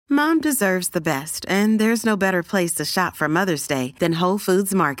Mom deserves the best, and there's no better place to shop for Mother's Day than Whole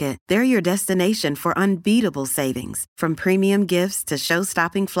Foods Market. They're your destination for unbeatable savings, from premium gifts to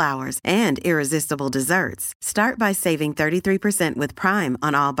show-stopping flowers and irresistible desserts. Start by saving 33% with Prime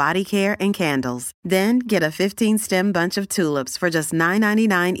on all body care and candles. Then get a 15-stem bunch of tulips for just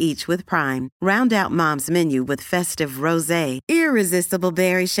 $9.99 each with Prime. Round out Mom's menu with festive rosé, irresistible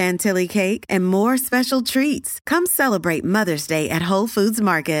berry chantilly cake, and more special treats. Come celebrate Mother's Day at Whole Foods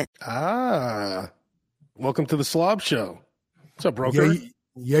Market. Welcome to the SLOB show. What's up, broker?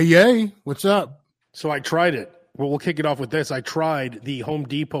 Yay. What's up? So I tried it. Well, we'll kick it off with this. I tried the Home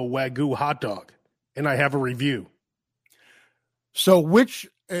Depot Wagyu hot dog, and I have a review. So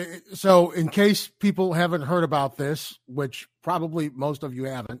in case people haven't heard about this, which probably most of you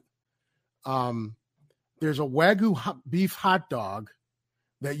haven't, there's a Wagyu beef hot dog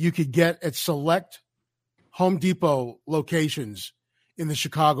that you could get at select Home Depot locations in the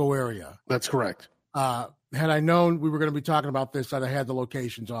Chicago area. That's correct. Had I known we were going to be talking about this, I'd have had the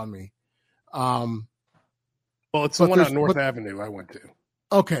locations on me. Well, it's the one on North Avenue I went to.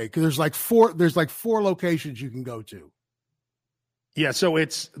 Okay, because there's like four locations you can go to. Yeah, so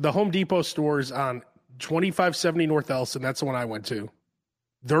it's the Home Depot stores on 2570 North Elson. That's the one I went to.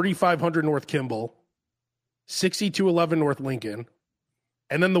 3500 North Kimball, 6211 North Lincoln,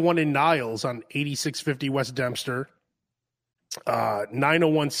 and then the one in Niles on 8650 West Dempster,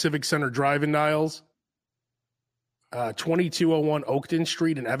 901 Civic Center Drive in Niles, 2201 Oakton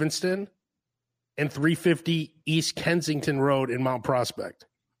Street in Evanston, and 350 East Kensington Road in Mount Prospect.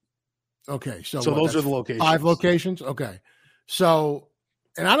 Okay, so those are the locations. 5 locations? Okay. So,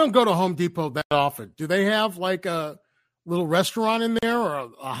 and I don't go to Home Depot that often. Do they have like a little restaurant in there or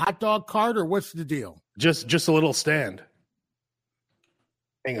a hot dog cart, or what's the deal? Just a little stand.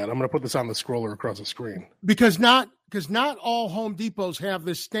 Hang on, I'm going to put this on the scroller across the screen. Because not all Home Depots have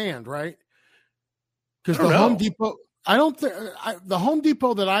this stand, right? Because the Home Depot, the Home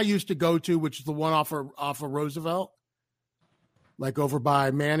Depot that I used to go to, which is the one off of Roosevelt, like over by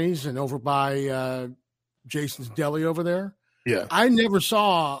Manny's and over by Jason's Deli over there. Yeah, I never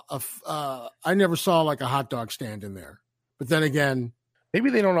saw like a hot dog stand in there. But then again, maybe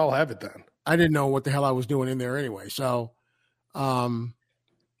they don't all have it then. I didn't know what the hell I was doing in there anyway. So,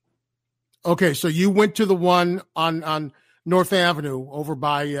 okay, so you went to the one on North Avenue over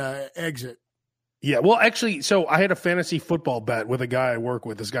by Exit. Yeah, well, actually, so I had a fantasy football bet with a guy I work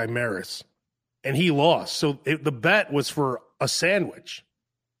with, this guy Maris, and he lost. So the bet was for a sandwich.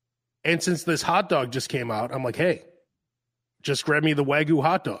 And since this hot dog just came out, I'm like, hey, just grab me the Wagyu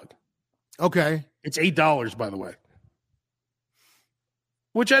hot dog. Okay. It's $8, by the way.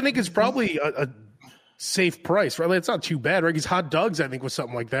 Which I think is probably a safe price, right? Like, it's not too bad, right? Because hot dogs, I think, was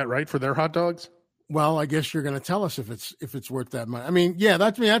something like that, right? For their hot dogs. Well, I guess you're going to tell us if it's worth that much. I mean, yeah,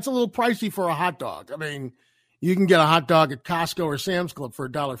 that's a little pricey for a hot dog. I mean, you can get a hot dog at Costco or Sam's Club for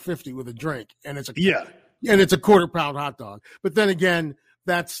 $1.50 with a drink, and it's a quarter-pound hot dog. But then again,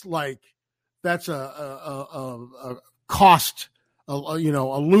 that's a cost, a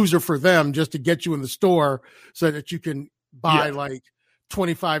loser for them just to get you in the store so that you can buy like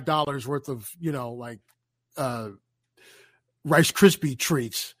 $25 worth of Rice Krispie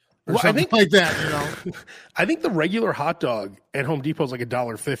treats. Or something like that, I think the regular hot dog at Home Depot is like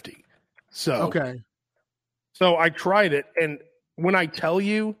 $1.50. So okay. So I tried it, and when I tell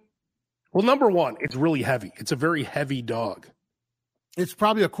you, well, number one, it's really heavy. It's a very heavy dog. It's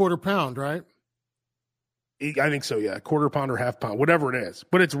probably a quarter pound, right? I think so, yeah. Quarter pound or half pound, whatever it is.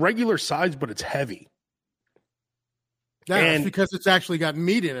 But it's regular size, but it's heavy. That's because it's actually got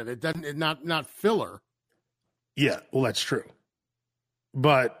meat in it. It doesn't. It's not filler. Yeah, well, that's true.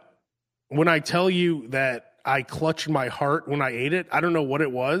 But when I tell you that I clutched my heart when I ate it, I don't know what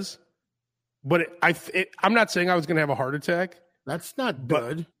it was, but I'm not saying I was going to have a heart attack. That's not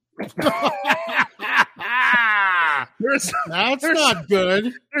good. That's not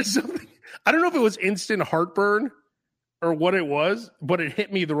good. There's something. I don't know if it was instant heartburn or what it was, but it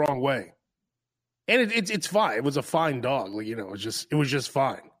hit me the wrong way. And it's fine. It was a fine dog. Like, it was just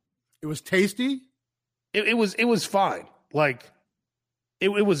fine. It was tasty. It was fine. Like,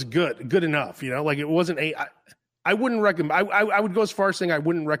 it was good enough. Like, it wasn't I wouldn't recommend. I would go as far as saying I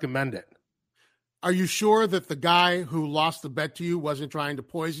wouldn't recommend it. Are you sure that the guy who lost the bet to you wasn't trying to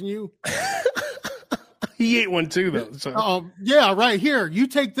poison you? He ate one too, though. So. Oh yeah, right here. You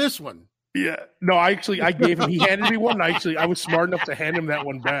take this one. Yeah. No, I gave him. He handed me one. I was smart enough to hand him that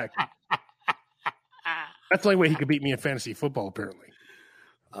one back. That's the only way he could beat me in fantasy football, apparently.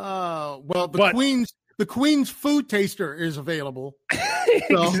 Well, the Queen's food taster is available.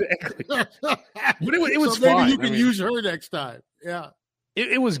 So. Exactly. But it was so maybe fine. you can use her next time. Yeah.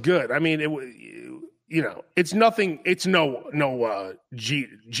 It was good. I mean, it was, you know, it's nothing. It's no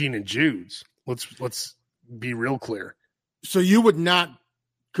Gene and Jude's. Let's be real clear. So you would not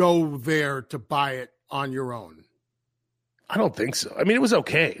go there to buy it on your own? I don't think so. I mean, it was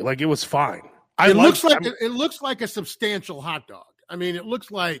okay. Like, it was fine. It looks like a substantial hot dog. I mean, it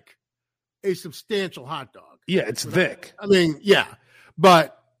looks like a substantial hot dog. Yeah, it's thick. I mean, yeah,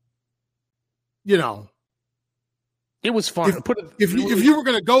 but you know, it was fun. If you were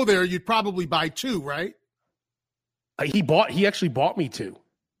going to go there, you'd probably buy two, right? He actually bought me two.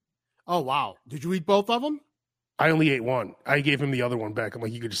 Oh wow! Did you eat both of them? I only ate one. I gave him the other one back. I'm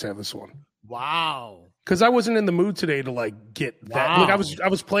like, you could just have this one. Wow. Because I wasn't in the mood today to like get that. Like, I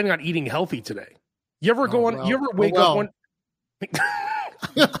was planning on eating healthy today. You ever You ever wake up one?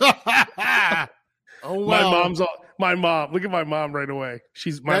 Oh well. My mom. Look at my mom right away.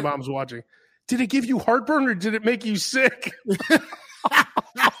 Mom's watching. Did it give you heartburn or did it make you sick?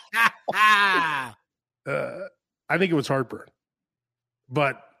 I think it was heartburn,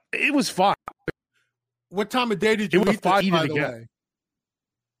 but it was fine. What time of day did you eat this, by the way?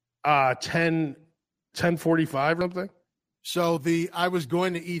 10:45 or something. So I was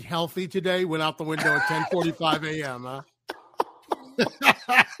going to eat healthy today went out the window at 10:45 a.m. Huh?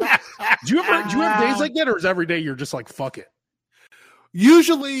 Do you have days like that, or is every day you're just like fuck it?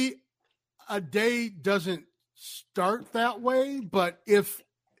 Usually, a day doesn't start that way, but if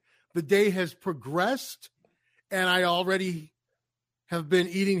the day has progressed and I already have been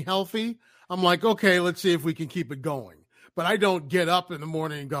eating healthy, I'm like, okay, let's see if we can keep it going. But I don't get up in the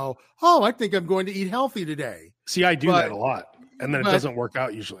morning and go, oh, I think I'm going to eat healthy today. See, I do that a lot, and then it doesn't work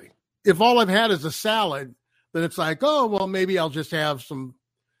out usually. If all I've had is a salad, then it's like, oh, well, maybe I'll just have some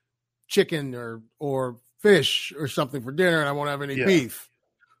chicken or fish or something for dinner, and I won't have any beef.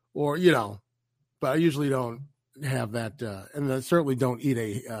 Or, you know, but I usually don't have that. And I certainly don't eat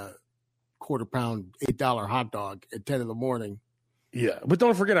a quarter-pound, $8 hot dog at 10 in the morning. Yeah, but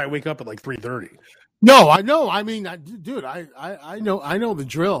don't forget, I wake up at like 3:30. No, I know. I mean, dude, I know the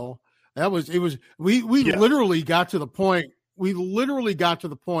drill. We literally got to the point. We literally got to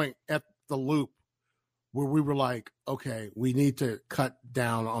the point at the Loop where we were like, okay, we need to cut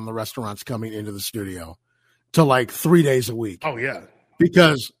down on the restaurants coming into the studio to like 3 days a week. Oh yeah,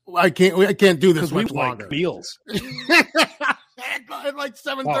 because I can't do this much longer. Like meals at like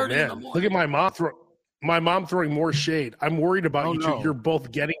 7:30 in the morning. Look at my mom My mom throwing more shade. I'm worried about you two. You're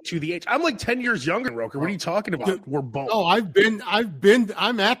both getting to the age. I'm like 10 years younger than Roker. What are you talking about? We're both. Oh, I'm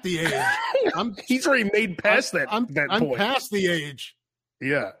at the age. He's already made past that point. I'm past the age.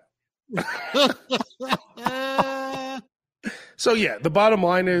 Yeah. So, yeah, the bottom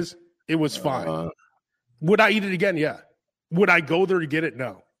line is it was fine. Would I eat it again? Yeah. Would I go there to get it?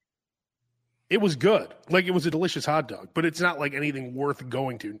 No. It was good. Like, it was a delicious hot dog, but it's not like anything worth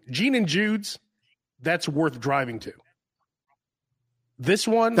going to. Gene and Jude's, that's worth driving to. This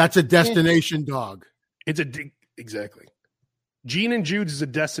one, that's a destination dog. Exactly. Gene and Jude's is a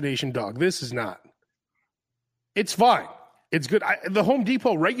destination dog. This is not. It's fine. It's good. The Home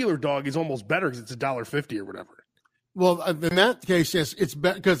Depot regular dog is almost better because it's $1.50 or whatever. Well, in that case, yes, it's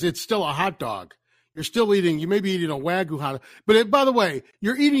because it's still a hot dog. You're still eating. You may be eating a Wagyu hot dog, but by the way,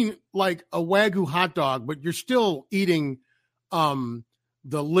 you're eating like a Wagyu hot dog, but you're still eating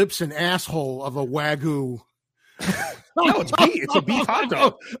the lips and asshole of a Wagyu. No, it's beef. It's a beef hot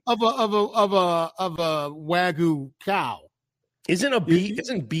dog of a Wagyu cow.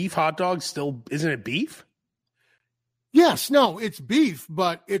 Isn't beef hot dog still? Isn't it beef? Yes, no, it's beef,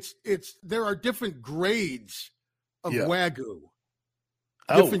 but it's there are different grades of Wagyu,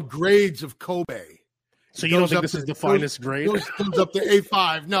 different grades of Kobe. So you don't think this is the finest grade? Goes up to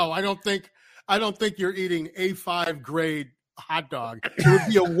A5. No, I don't think you're eating A5 grade hot dog. It would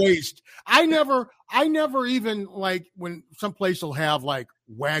be a waste. I never even, like, when some place will have like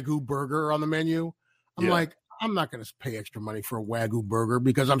Wagyu burger on the menu, I'm like, I'm not going to pay extra money for a Wagyu burger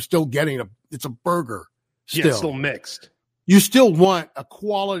because I'm still getting it's a burger. Yeah, it's still mixed. You still want a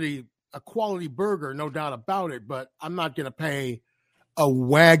quality burger, no doubt about it, but I'm not going to pay a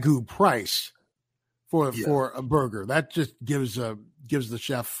Wagyu price for a burger. That just gives the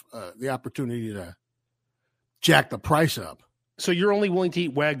chef the opportunity to jack the price up. So you're only willing to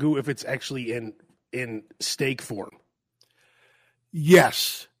eat Wagyu if it's actually in steak form?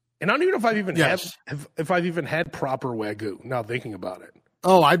 Yes. And I don't even know if I've even had proper Wagyu. Now thinking about it.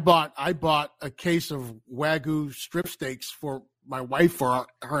 Oh, I bought a case of Wagyu strip steaks for my wife for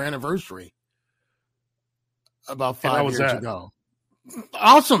her anniversary about 5 years ago.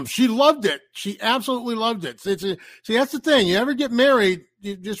 Awesome. She loved it. She absolutely loved it. See, that's the thing. You ever get married,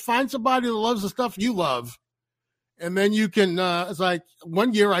 you just find somebody that loves the stuff you love, And then you can. It's like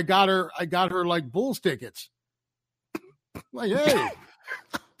one year I got her like Bulls tickets. Like, hey,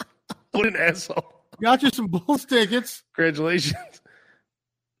 what an asshole! Got you some Bulls tickets. Congratulations.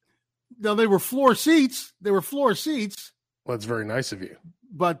 Now they were floor seats. Well, that's very nice of you.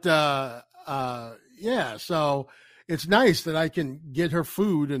 But yeah, so it's nice that I can get her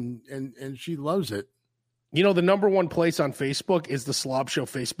food and she loves it. You know, the number one place on Facebook is the SLOB Show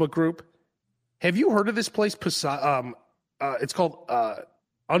Facebook group. Have you heard of this place? It's called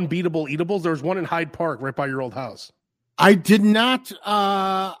Unbeatable Eatables. There's one in Hyde Park right by your old house. I did not.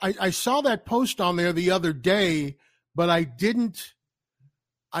 I saw that post on there the other day, but I didn't.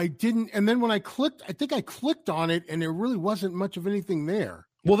 And then when I think I clicked on it, and there really wasn't much of anything there.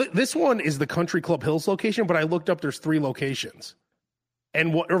 Well, this one is the Country Club Hills location, but I looked up. There's 3 locations,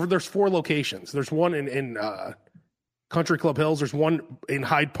 or there's 4 locations. There's one in Country Club Hills. There's one in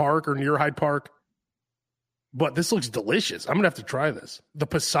Hyde Park or near Hyde Park. But this looks delicious. I'm gonna have to try this. The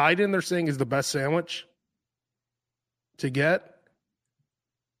Poseidon, they're saying, is the best sandwich to get.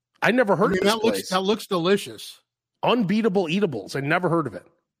 I never heard of this place. That looks delicious. Unbeatable Eatables. I never heard of it.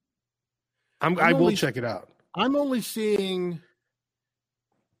 I will check it out. I'm only seeing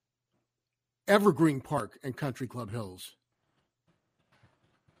Evergreen Park and Country Club Hills.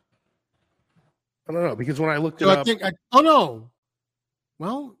 I don't know, because when I looked it up,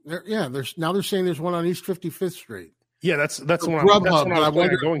 well, they're saying there's one on East 55th Street. Yeah, that's the one. That's one I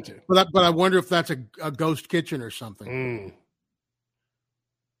was going to. But I wonder if that's a ghost kitchen or something.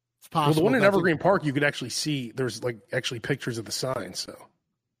 It's possible. Well, the one in Evergreen Park, you could actually see. There's like actually pictures of the sign. So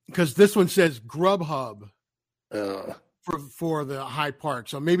because this one says Grubhub for the Hyde Park,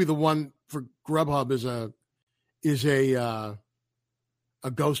 so maybe the one for Grubhub is a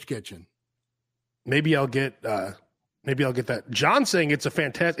ghost kitchen. Maybe I'll get that. John saying it's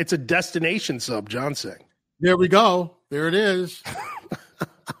a destination sub. John saying. There we go. There it is.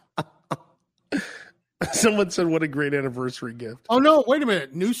 Someone said, "What a great anniversary gift." Oh no! Wait a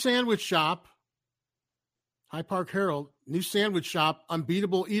minute. New sandwich shop. Hyde Park Herald. New sandwich shop.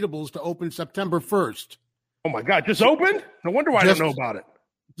 Unbeatable Eatables to open September 1st. Oh my God! Just opened? No wonder why I don't know about it.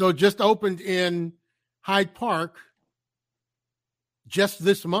 So just opened in Hyde Park just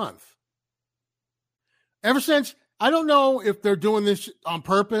this month. Ever since, I don't know if they're doing this on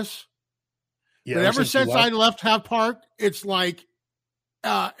purpose, but ever since I left Hyde Park, it's like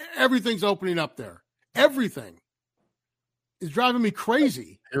everything's opening up there. Everything is driving me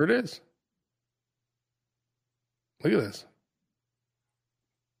crazy. Here it is. Look at this.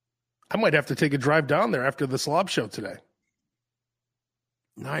 I might have to take a drive down there after the SLOB show today.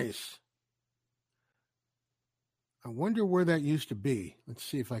 Nice. I wonder where that used to be. Let's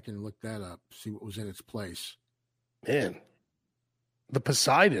see if I can look that up, see what was in its place. Man, the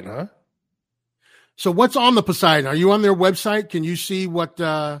Poseidon, huh? So what's on the Poseidon? Are you on their website? Can you see what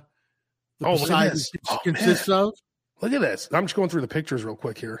the Poseidon consists of? Look at this. I'm just going through the pictures real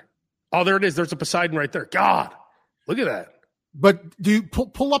quick here. Oh, there it is. There's a Poseidon right there. God, look at that. But do you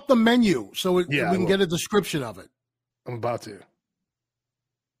pull up the menu so we can get a description of it? I'm about to.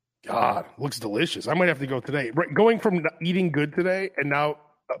 God, looks delicious. I might have to go today. Going from eating good today and now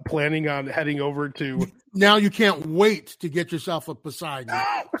planning on heading over to. Now you can't wait to get yourself a Poseidon.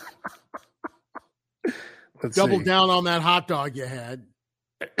 Double down on that hot dog you had.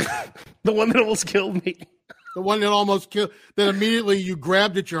 The one that almost killed me. The one that almost killed. That immediately you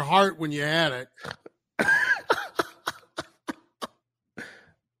grabbed at your heart when you had it.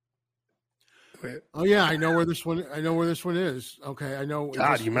 Oh yeah, I know where this one is. Okay, I know.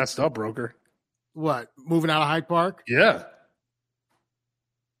 God, you messed up, broker. What? Moving out of Hyde Park? Yeah.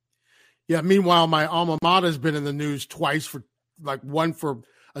 Yeah. Meanwhile, my alma mater has been in the news twice for one for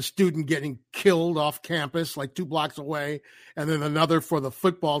a student getting killed off campus, 2 blocks away, and then another for the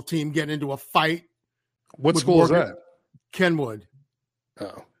football team getting into a fight. What school is that? Kenwood.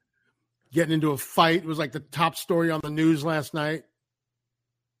 Oh. Getting into a fight. It was the top story on the news last night.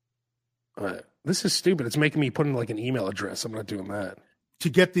 This is stupid. It's making me put in an email address. I'm not doing that. To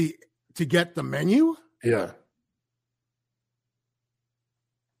get the menu? Yeah.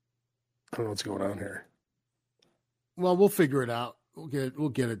 I don't know what's going on here. Well, we'll figure it out. We'll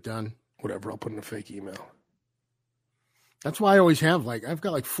get it done. Whatever. I'll put in a fake email. That's why I always have I've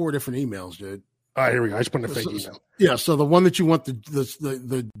got 4 different emails, dude. All right, here we go. I just put in a fake email. Yeah. So the one that you want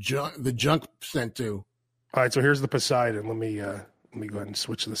the junk sent to. All right. So here's the Poseidon. Let me go ahead and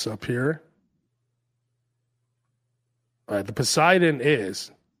switch this up here. All right, the Poseidon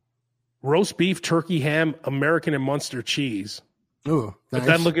is roast beef, turkey, ham, American and Munster cheese. Oh, nice. But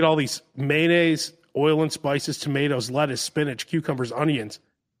then look at all these mayonnaise, oil and spices, tomatoes, lettuce, spinach, cucumbers, onions,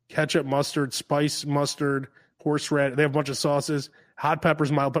 ketchup, mustard, spice mustard, horseradish. They have a bunch of sauces, hot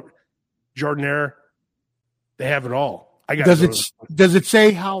peppers, mild pepper, jardinere. They have it all. I got. Does it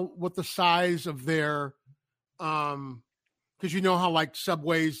say what the size of their because you know how like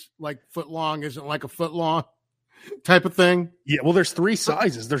Subway's like foot long isn't like a foot long type of thing? Yeah, well, there's 3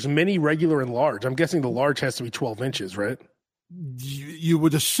 sizes. There's mini, regular, and large. I'm guessing the large has to be 12 inches, right? You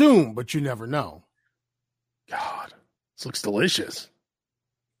would assume, but you never know. God, this looks delicious.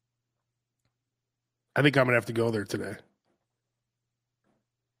 I think I'm going to have to go there today.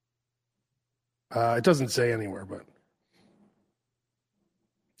 It doesn't say anywhere, but.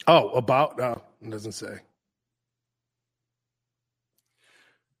 No, it doesn't say.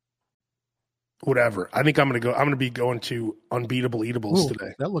 Whatever. I think I'm going to go. I'm going to be going to Unbeatable Eatables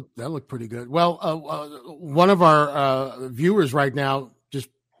today. That looked pretty good. Well, one of our viewers right now just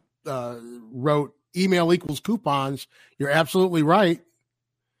wrote email equals coupons. You're absolutely right.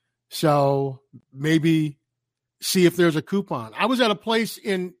 So maybe see if there's a coupon. I was at a place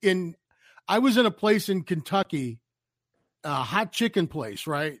in Kentucky, a hot chicken place,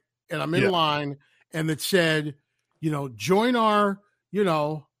 right? And I'm in line, and it said, join our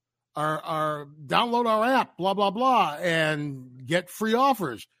download our app, blah, blah, blah, and get free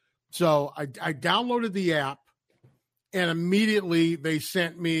offers. So I downloaded the app, and immediately they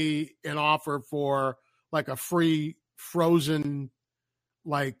sent me an offer for like a free frozen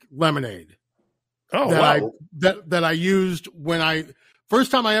like lemonade. Oh, wow. That I used when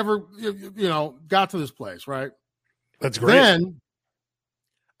first time I ever, got to this place, right? That's great. Then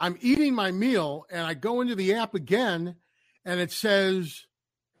I'm eating my meal, and I go into the app again, and it says,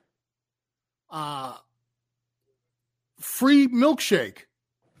 free milkshake.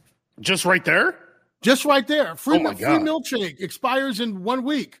 Just right there? Just right there. Free God. milkshake expires in 1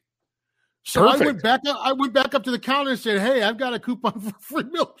 week. So Perfect. I went back up to the counter and said, "Hey, I've got a coupon for free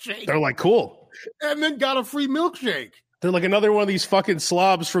milkshake." They're like, cool. And then got a free milkshake. They're like another one of these fucking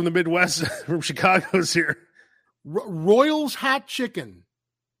slobs from the Midwest, from Chicago's here. Royals hot chicken.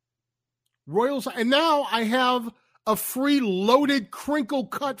 Royals. And now I have a free loaded crinkle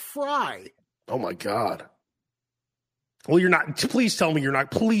cut fry. Oh my God. Well, you're not. Please tell me you're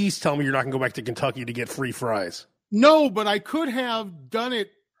not. Please tell me you're not going to go back to Kentucky to get free fries. No, but I could have done it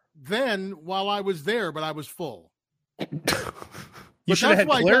then while I was there, but I was full. You should have had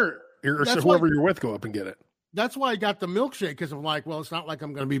Claire or whoever you're with go up and get it. That's why I got the milkshake, because I'm like, well, it's not like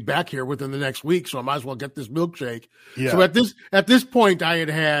I'm going to be back here within the next week, so I might as well get this milkshake. Yeah. So at this point, I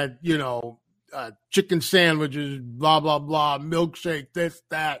had chicken sandwiches, blah blah blah, milkshake, this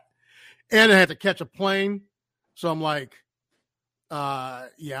that, and I had to catch a plane. So I'm like,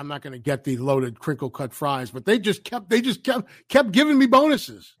 I'm not going to get the loaded crinkle cut fries, but they just kept giving me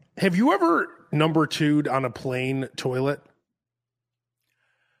bonuses. Have you ever number 2'd on a plane toilet?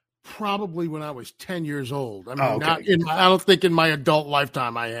 Probably when I was 10 years old. I mean, I don't think in my adult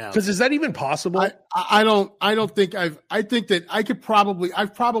lifetime I have. Because is that even possible? I don't think I think that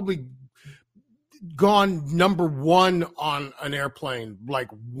I've probably gone number 1 on an airplane like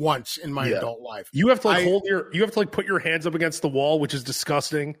once in my adult life. You have to put your hands up against the wall, which is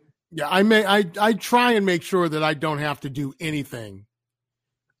disgusting. Yeah, I try and make sure that I don't have to do anything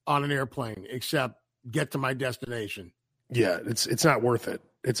on an airplane except get to my destination. Yeah, it's not worth it.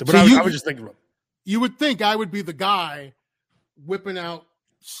 I was just thinking about. You would think I would be the guy whipping out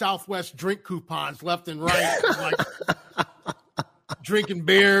Southwest drink coupons left and right, like drinking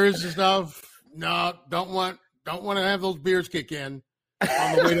beers and stuff. No, don't want to have those beers kick in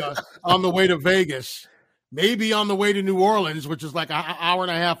on the way to Vegas. Maybe on the way to New Orleans, which is like an hour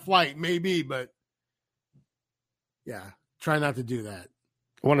and a half flight, maybe, but yeah, try not to do that.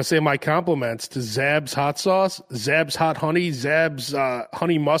 I want to say my compliments to Zab's hot sauce, Zab's hot honey, Zab's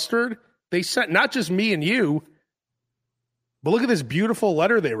honey mustard. They sent not just me and you, but look at this beautiful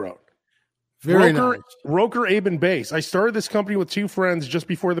letter they wrote. Very nice. Roker, Abe, and Bass. I started this company with 2 friends just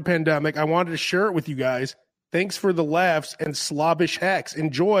before the pandemic. I wanted to share it with you guys. Thanks for the laughs and slobbish hacks.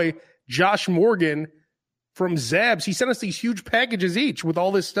 Enjoy. Josh Morgan from Zab's. He sent us these huge packages each with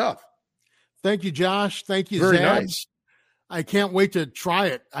all this stuff. Thank you, Josh. Thank you, Very Zab's. nice. I can't wait to try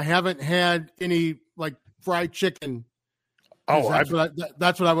it. I haven't had any like fried chicken. Oh, that's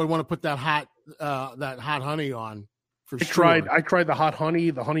what I would want to put that hot honey on. I tried the hot honey,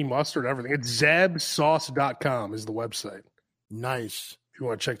 the honey mustard, everything. It's zabsauce.com is the website. Nice. If you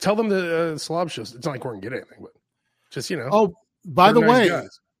want to check, tell them the slob shows. It's not like we're going to get anything, but just, Oh, by the way,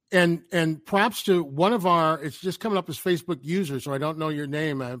 guys. and props to one of it's just coming up as Facebook user, so I don't know your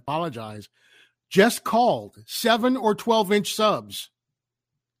name. I apologize. Just called 7 or 12-inch subs.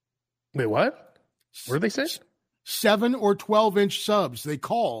 Wait, what? What did they say? 7 or 12-inch subs. They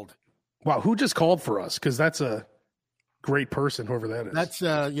called. Wow, who just called for us? Because that's a great person, whoever that is. That's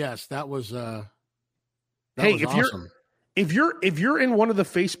yes, that was awesome. If you're in one of the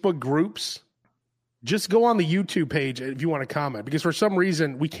Facebook groups, just go on the YouTube page if you want to comment, because for some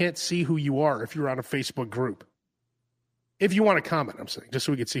reason we can't see who you are if you're on a Facebook group. If you want to comment, I'm saying, just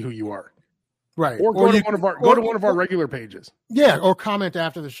so we can see who you are. Right. Or go to one of our regular pages. Yeah, or comment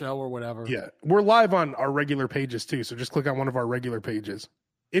after the show or whatever. Yeah. We're live on our regular pages too, so just click on one of our regular pages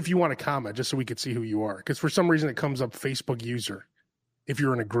if you want to comment, just so we can see who you are. Because for some reason it comes up Facebook user if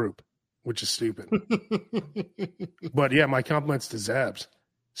you're in a group, which is stupid. But yeah, my compliments to Zabs.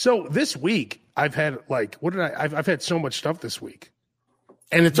 So this week I've had I've had so much stuff this week.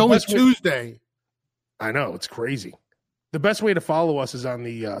 And it's only Tuesday. I know, it's crazy. The best way to follow us is on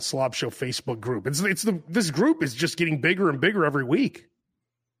the SLOB Show Facebook group. This group is just getting bigger and bigger every week.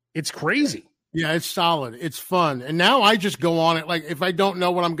 It's crazy. Yeah, it's solid. It's fun. And now I just go on it. Like if I don't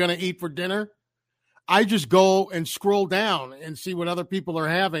know what I'm going to eat for dinner, I just go and scroll down and see what other people are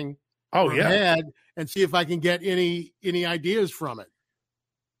having. Had, and see if I can get any ideas from it.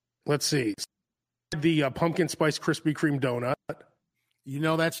 Let's see. The pumpkin spice Krispy Kreme donut. You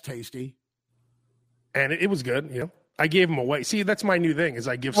know that's tasty. And it was good, you know. I gave them away. See, that's my new thing is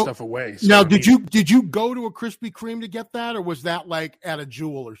I give stuff away. So now, did you go to a Krispy Kreme to get that, or was that like at a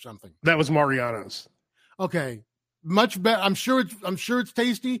Jewel or something? That was Mariano's. Okay, much better. I'm sure it's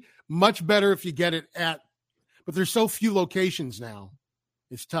tasty. Much better if you get it at, but there's so few locations now.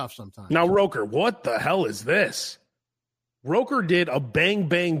 It's tough sometimes. Now, Roker, what the hell is this? Roker did a bang,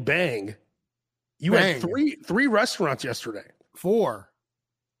 bang, bang. You had three restaurants yesterday. 4.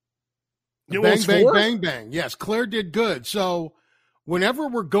 Bang, bang, bang, bang. Yes, Claire did good. So whenever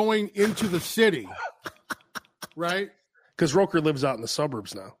we're going into the city, right? Because Roker lives out in the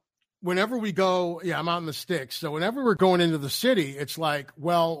suburbs now. Whenever we go, I'm out in the sticks. So whenever we're going into the city, it's like,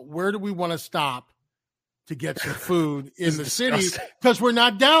 well, where do we want to stop to get some food in the city? Because we're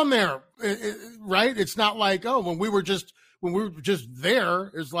not down there, right? It's not like, when we were just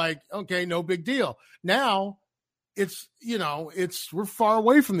there, it's like, okay, no big deal. Now, we're far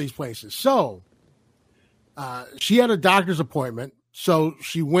away from these places. So she had a doctor's appointment. So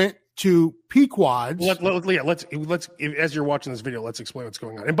she went to Pequod's. Let's as you're watching this video, let's explain what's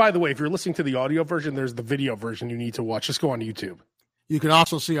going on. And by the way, if you're listening to the audio version, there's the video version you need to watch. Just go on YouTube. You can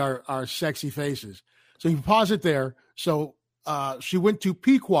also see our sexy faces. So you can pause it there. So she went to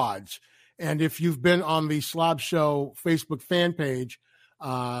Pequod's. And if you've been on the SLOB Show Facebook fan page,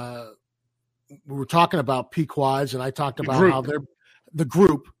 we were talking about Pequod's, and I talked about how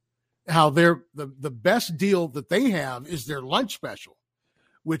they're the best deal that they have is their lunch special,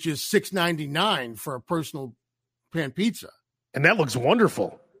 which is $6.99 for a personal pan pizza, and that looks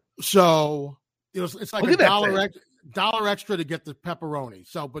wonderful. So it's like $1 extra to get the pepperoni.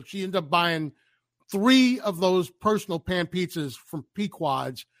 So, but she ended up buying 3 of those personal pan pizzas from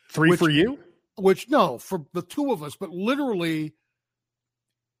Pequod's. 3 for you? Which no, for the 2 of us, but literally.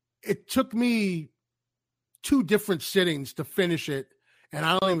 It took me 2 different sittings to finish it, and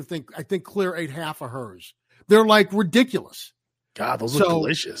I think Claire ate half of hers. They're like ridiculous. God, those look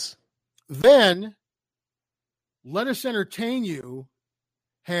delicious. Then, Let Us Entertain You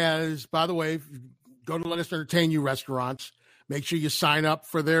has, by the way, if you go to Let Us Entertain You restaurants, make sure you sign up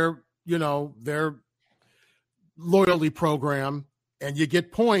for their loyalty program, and you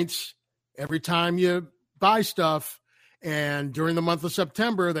get points every time you buy stuff. And during the month of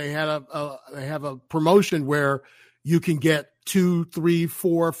September, they have a promotion where you can get 2, 3,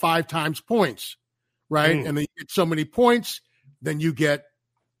 4, 5 times points, right? And then you get so many points, then you get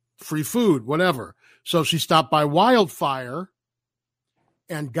free food, whatever. So she stopped by Wildfire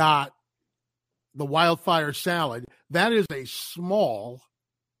and got the Wildfire salad. That is a small,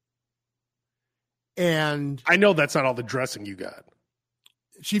 and I know that's not all the dressing you got.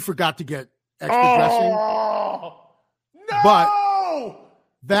 She forgot to get extra dressing. No! But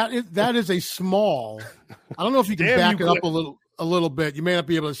that is a small. I don't know if you can back it up a little bit. You may not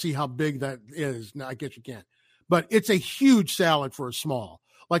be able to see how big that is. No, I guess you can. But it's a huge salad for a small.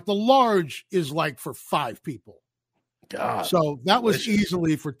 Like the large is like for 5 people. God, so that was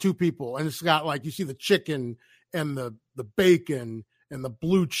easily for 2 people. And it's got like, you see the chicken and the bacon and the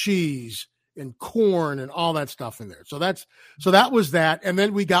blue cheese and corn and all that stuff in there. So that was that. And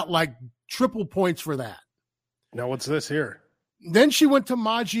then we got like triple points for that. Now, what's this here? Then she went to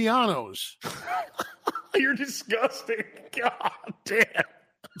Maggiano's. You're disgusting. God damn.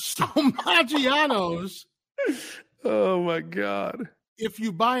 So Maggiano's. Oh, my God. If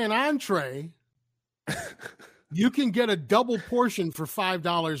you buy an entree, you can get a double portion for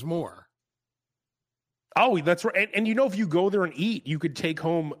 $5 more. Oh, that's right. And if you go there and eat, you could take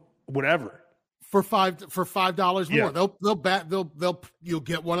home whatever for $5 more. Yeah. You'll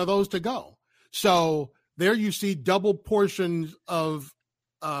get one of those to go. So there you see double portions of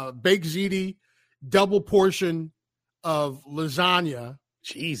baked ziti, double portion of lasagna.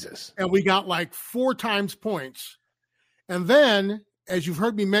 Jesus. And we got like 4 times points. And then, as you've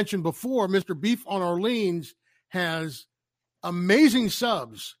heard me mention before, Mr. Beef on Orleans has amazing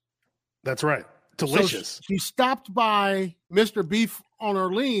subs. That's right. Delicious. So she stopped by Mr. Beef on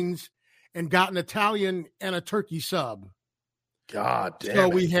Orleans and got an Italian and a turkey sub. God damn So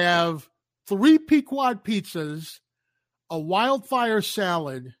it. we have 3 Pequod pizzas, a wildfire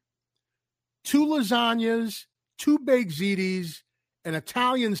salad, 2 lasagnas, 2 baked zitis, an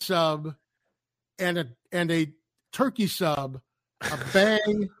Italian sub, and a turkey sub. A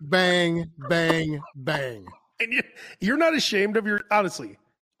bang, bang, bang, bang. And you're not ashamed of your, honestly,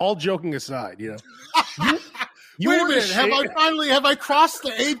 all joking aside, you know. You Wait a weren't minute. ashamed- Have I crossed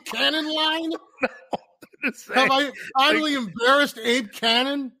the Abe Cannon line? Have I finally embarrassed Abe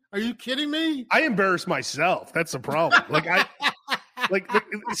Cannon? Are you kidding me? I embarrass myself. That's the problem.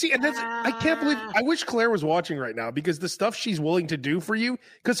 See, and that's, I can't believe, I wish Claire was watching right now because the stuff she's willing to do for you,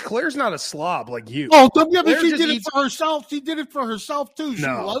 because Claire's not a slob like you. Oh, yeah, but Claire she just did it eats- for herself. She did it for herself too.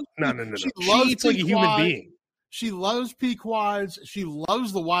 No. She She loves eats like a human Pequod. being. She loves Pequods. She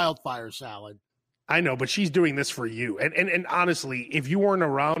loves the wildfire salad. I know, but she's doing this for you. And honestly, if you weren't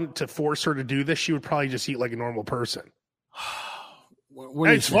around to force her to do this, she would probably just eat like a normal person.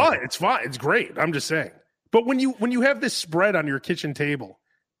 It's fine. It's fine. It's great. I'm just saying. But when you have this spread on your kitchen table,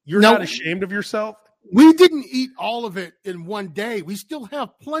 you're not ashamed of yourself? We didn't eat all of it in one day. We still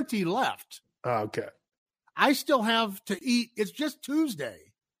have plenty left. Oh, okay. I still have to eat. It's just Tuesday.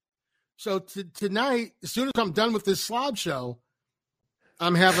 So tonight, as soon as I'm done with this slob show,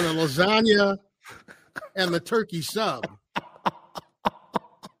 I'm having a lasagna and the turkey sub.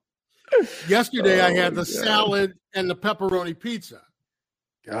 Yesterday, I had the salad and the pepperoni pizza.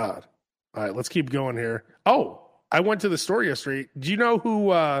 God. All right, let's keep going here. Oh, I went to the store yesterday. Do you know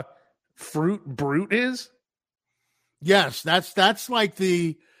who Fruit Brute is? Yes, that's like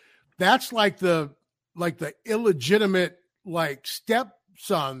the illegitimate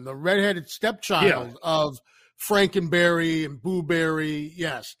stepson, the redheaded stepchild of Frankenberry and Boo Berry.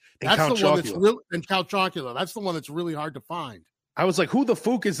 Yes, that's Count the one that's Chocula. real. And Count Chocula. That's the one that's really hard to find. I was like, who the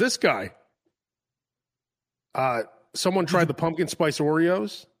fuck is this guy? Someone tried the pumpkin spice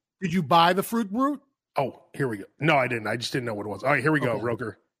Oreos. Did you buy the Fruit Brute? Oh, here we go. No, I didn't. I just didn't know what it was. All right, here we go,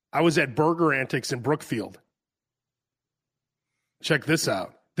 Roker. I was at Burger Antics in Brookfield. Check this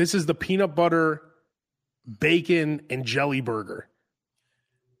out. This is the peanut butter, bacon, and jelly burger.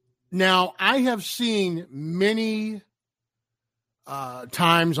 Now, I have seen many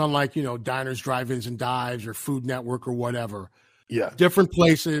times on diners, drive-ins, and dives or Food Network or whatever. Yeah. Different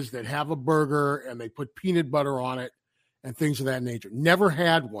places that have a burger and they put peanut butter on it and things of that nature. Never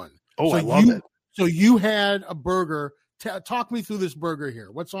had one. Oh, I love it. So you had a burger. Talk me through this burger here.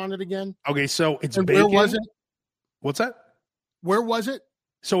 What's on it again? Okay, so it's and bacon. Where was it? What's that? Where was it?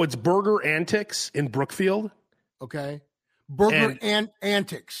 So it's Burger Antics in Brookfield. Okay. Burger and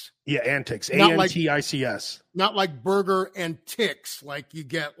Antics. Yeah, Antics. Antics. Not like Burger and Ticks, like you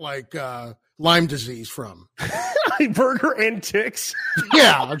get Lyme disease from. Burger and Ticks?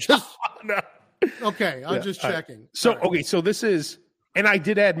 Yeah, I'm just no. Okay, I'm just checking. So so this is, and I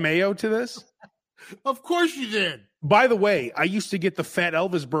did add mayo to this. Of course you did. By the way, I used to get the Fat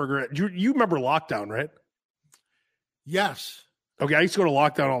Elvis burger. You remember Lockdown, right? Yes. Okay, I used to go to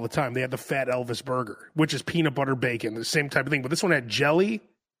Lockdown all the time. They had the Fat Elvis burger, which is peanut butter bacon, the same type of thing. But this one had jelly,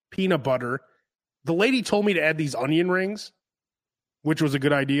 peanut butter. The lady told me to add these onion rings, which was a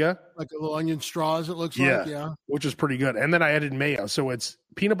good idea. Like a little onion straws, it looks like. Yeah. Which was pretty good. And then I added mayo. So it's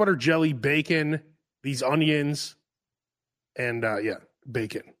peanut butter, jelly, bacon, these onions, and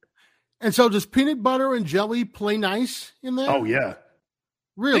bacon. And so does peanut butter and jelly play nice in there? Oh, yeah.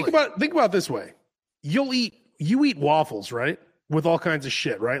 Really? Think about it this way. You eat waffles, right? With all kinds of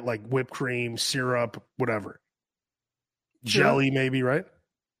shit, right? Like whipped cream, syrup, whatever. Sure. Jelly, maybe, right?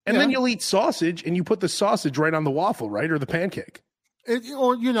 And then you'll eat sausage, and you put the sausage right on the waffle, right? Or the pancake.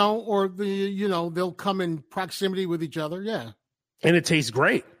 They'll come in proximity with each other. Yeah. And it tastes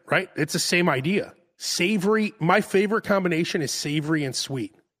great, right? It's the same idea. Savory. My favorite combination is savory and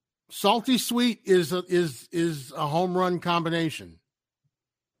sweet. Salty sweet is a home run combination.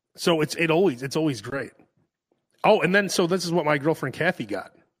 So it's always great. Oh, and then so this is what my girlfriend Kathy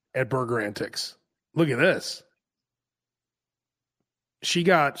got at Burger Antics. Look at this. She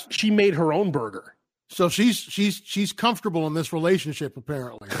made her own burger. So she's comfortable in this relationship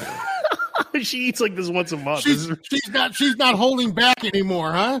apparently. She eats like this once a month. She's not holding back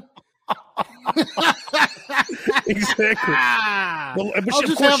anymore, huh? Exactly. Well,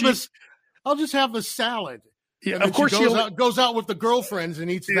 I'll just have the salad. Yeah, of course she goes out with the girlfriends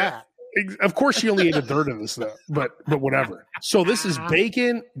and eats that. Of course, she only ate a third of this though, but whatever. So this is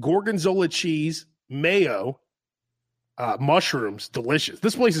bacon, gorgonzola cheese, mayo, mushrooms, delicious.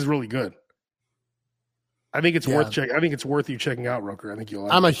 This place is really good. I think it's worth checking. I think it's worth you checking out, Roker. I think you'll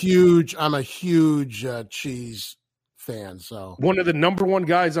like I'm a huge cheese fan. So one of the number one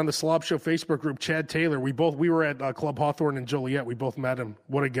guys on the SLOB Show Facebook group, Chad Taylor. We were at Club Hawthorne in Joliet. We both met him.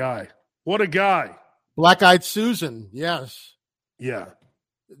 What a guy! What a guy! Black Eyed Susan. Yes. Yeah.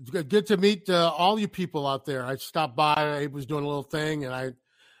 Good to meet all you people out there. I stopped by. I was doing a little thing, and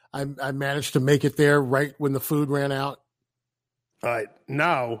I managed to make it there right when the food ran out. All right,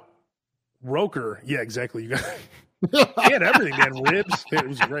 now Roker. Yeah, exactly. You got he had everything. He had ribs. It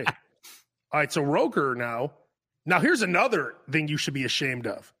was great. All right, so Roker now. Now here's another thing you should be ashamed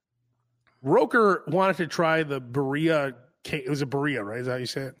of. Roker wanted to try the birria cake. It was a birria, right? Is that how you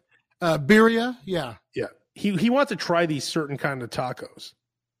say it? Birria, yeah. Yeah. He wants to try these certain kind of tacos.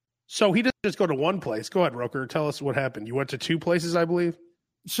 So he doesn't just go to one place. Go ahead, Roker. Tell us what happened. You went to two places, I believe.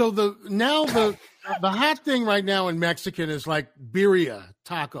 So the hot thing right now in Mexican is like birria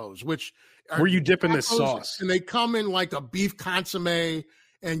tacos, which are where you dip in this sauce. And they come in like a beef consomme,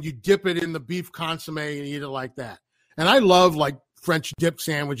 and you dip it in the beef consomme and eat it like that. And I love like French dip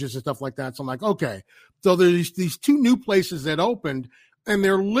sandwiches and stuff like that. So I'm like, okay. So there's these two new places that opened, and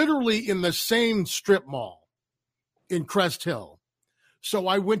they're literally in the same strip mall in Crest Hill. So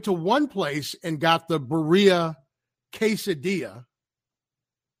I went to one place and got the birria quesadilla.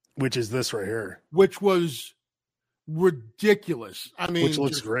 Which is this right here. Which was ridiculous. I mean, which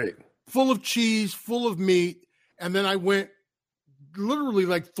looks great. Full of cheese, full of meat. And then I went literally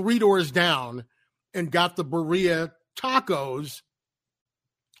like 3 doors down and got the birria tacos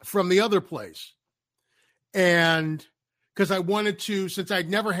from the other place. And because I wanted to, since I'd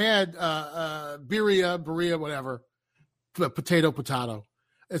never had birria, whatever, potato.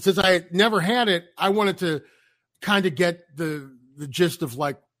 And since I had never had it, I wanted to kind of get the gist of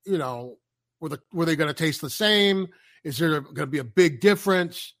like, you know, were they going to taste the same? Is there going to be a big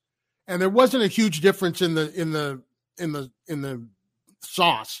difference? And there wasn't a huge difference in the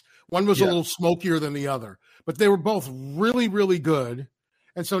sauce. One was a little smokier than the other, but they were both really, really good.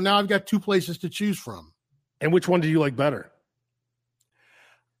 And so now I've got two places to choose from. And which one do you like better?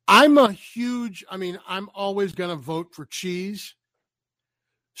 I'm always going to vote for cheese.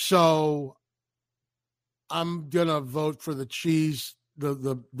 So I'm going to vote for the cheese,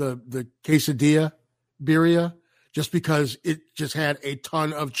 the quesadilla birria, just because it just had a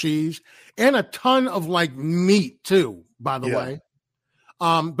ton of cheese and a ton of like meat too, by the way.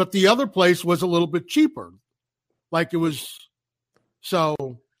 But the other place was a little bit cheaper. Like it was.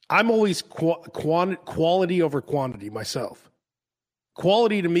 So I'm always quality over quantity myself.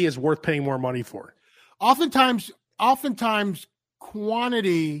 Quality to me is worth paying more money for. Oftentimes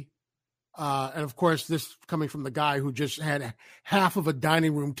quantity, and of course, this coming from the guy who just had half of a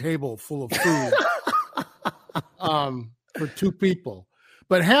dining room table full of food for two people.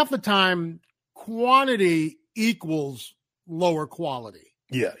 But half the time, quantity equals lower quality.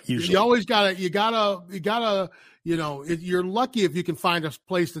 Yeah, usually. You always gotta, you're lucky if you can find a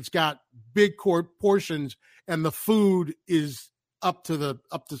place that's got big portions and the food is up to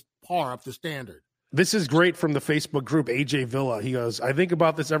par, up to standard. This is great from the Facebook group, AJ Villa. He goes, I think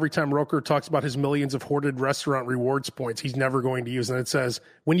about this every time Roker talks about his millions of hoarded restaurant rewards points he's never going to use. And it says,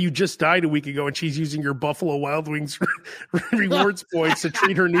 when you just died a week ago and she's using your Buffalo Wild Wings rewards points to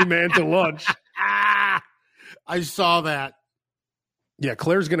treat her new man to lunch. I saw that. Yeah,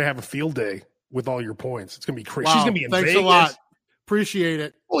 Claire's going to have a field day with all your points. It's going to be crazy. Wow, she's going to be in thanks Vegas. A lot. Appreciate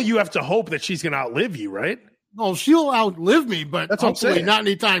it. Well, you have to hope that she's going to outlive you, right? Well, she'll outlive me, but that's hopefully not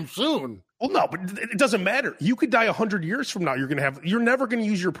anytime soon. Well, no, but it doesn't matter. You could die 100 years from now. You're never going to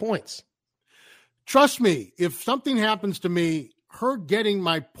use your points. Trust me, if something happens to me, her getting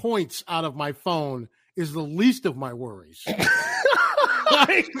my points out of my phone is the least of my worries.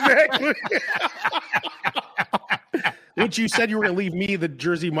 Exactly. Which you said you were going to leave me the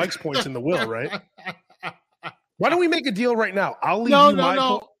Jersey Mike's points in the will, right? Why don't we make a deal right now? I'll leave you my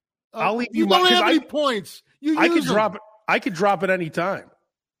points. I'll leave you my points. You don't have any points. I could drop it. I could drop it any time.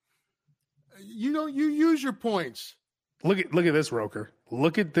 You use your points. Look at this, Roker.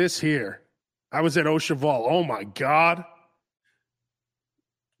 Look at this here. I was at Au Cheval. Oh my God.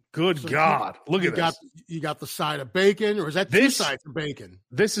 Good God. Look at this. You got the side of bacon, or is that two sides of bacon?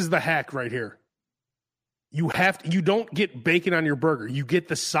 This is the hack right here. You don't get bacon on your burger. You get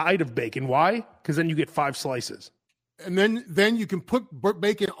the side of bacon. Why? Because then you get 5 slices. And then you can put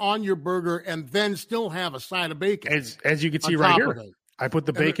bacon on your burger and then still have a side of bacon. As you can see right here, I put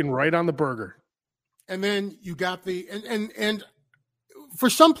the bacon right on the burger. And then you got and for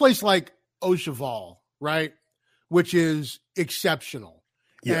some place like Au Cheval, right, which is exceptional.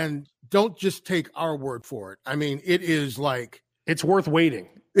 Yeah. And don't just take our word for it. I mean, it is like it's worth waiting.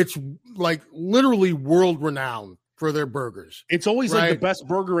 It's like literally world renowned for their burgers. It's always like the best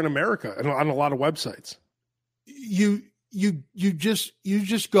burger in America on a lot of websites. You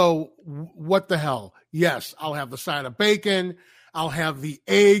just go, what the hell? Yes, I'll have the side of bacon. I'll have the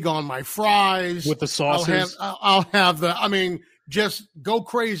egg on my fries with the sauces. I'll have just go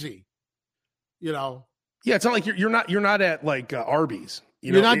crazy. Yeah, it's not like you're not at like Arby's.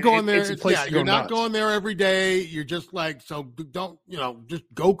 You're not going there. It's a place you're not going there every day. You're just like, so don't, just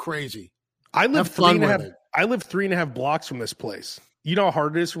go crazy. I live 3.5 blocks from this place. You know how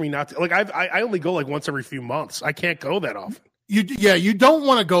hard it is for me not to, like, I only go like once every few months. I can't go that often. You don't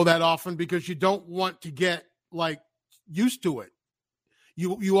want to go that often because you don't want to get like used to it.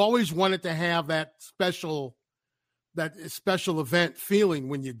 You always want it to have that special event feeling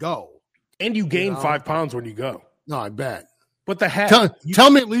when you go. And you gain 5 pounds when you go. No, I bet. What the heck?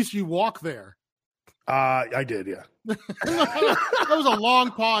 Tell me at least you walk there. I did, yeah. That was a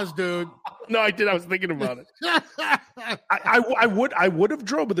long pause, dude. No, I did. I was thinking about it. I would have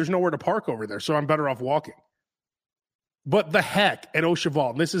drove, but there's nowhere to park over there, so I'm better off walking. But the heck at Au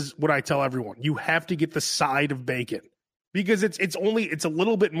Cheval, this is what I tell everyone: you have to get the side of bacon because it's a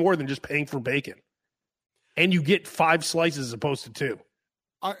little bit more than just paying for bacon, and you get 5 slices as opposed to 2.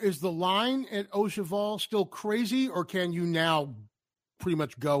 Is the line at Au Cheval still crazy, or can you now pretty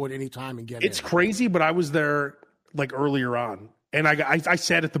much go at any time and get it? It's crazy, but I was there like earlier on, and I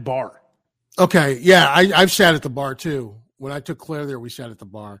sat at the bar. Okay, yeah, I've sat at the bar too. When I took Claire there, we sat at the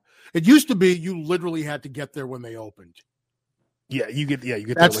bar. It used to be you literally had to get there when they opened. Yeah, you get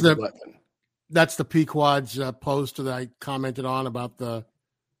that's there like that's the Pequod's post that I commented on about the.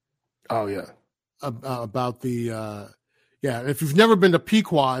 Oh yeah, about the. Yeah, if you've never been to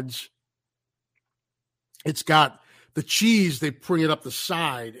Pequod's, it's got the cheese. They bring it up the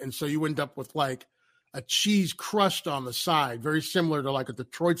side, and so you end up with like a cheese crust on the side, very similar to like a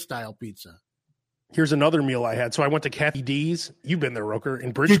Detroit-style pizza. Here's another meal I had. So I went to Kathy D's. You've been there, Roker,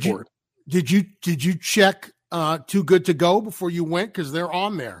 in Bridgeport. Did you check Too Good to Go before you went? Because they're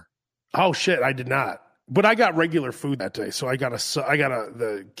on there. Oh shit, I did not. But I got regular food that day, so I got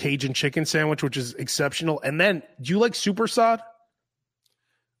the Cajun chicken sandwich, which is exceptional. And then, do you like supersad?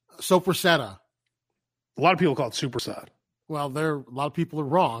 Sopressata. A lot of people call it supersad. Well, a lot of people are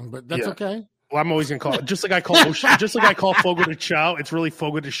wrong, but that's okay. Well, I'm always gonna call it just like I call Fogo de Chao. It's really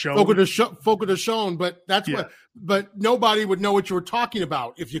Fogo de Chao. Fogo de Chao, but that's but nobody would know what you were talking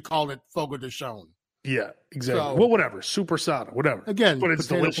about if you called it Fogo de Chao. Yeah, exactly. So, well, whatever, supersada, whatever. Again, but it's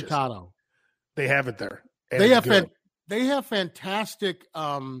delicious. Potato. They have it there. They have fantastic.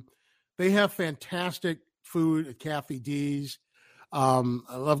 They have fantastic food at Kathy D's. I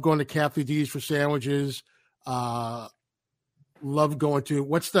love going to Kathy D's for sandwiches. Love going to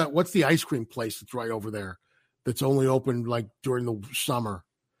what's the ice cream place that's right over there that's only open like during the summer.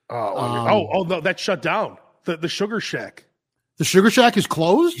 No, that's shut down. The Sugar Shack. The Sugar Shack is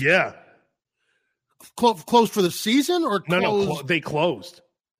closed? Yeah. Closed for the season or closed? No, they closed.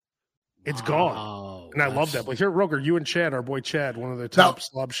 It's gone. And I love that. But here, Roker, you and Chad, our boy Chad, one of the top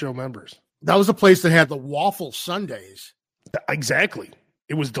SLOB show members. That was a place that had the waffle sundaes. Exactly.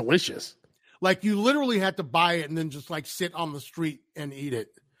 It was delicious. Like you literally had to buy it and then just like sit on the street and eat it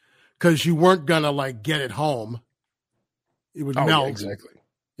because you weren't going to like get it home. It would melt. Yeah, exactly.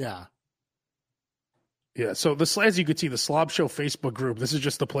 Yeah. Yeah. So as you could see, the SLOB Show Facebook group, this is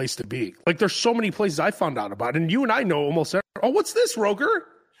just the place to be. Like there's so many places I found out about, and you and I know almost every. Oh, what's this, Roker?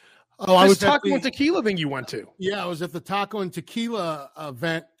 Oh, I was taco and tequila thing you went to. Yeah, I was at the taco and tequila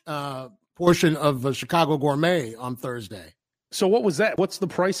event portion of Chicago Gourmet on Thursday. So what was that? What's the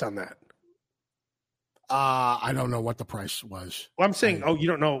price on that? I don't know what the price was. Well, I'm saying, you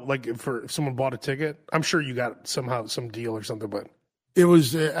don't know, like if someone bought a ticket? I'm sure you got somehow some deal or something, but it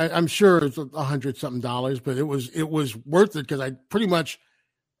was. I'm sure it's $100-something, but it was worth it because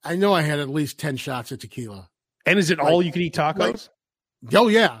I know I had at least 10 shots of tequila. And is it all you can eat tacos? Oh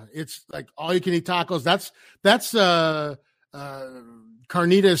yeah, it's like all you can eat tacos. That's Carnitas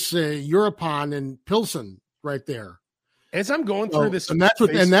Europon and Pilsen right there. As I'm going through this, and that's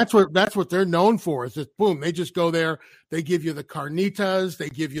what they're known for. Is just boom, they just go there. They give you the carnitas, they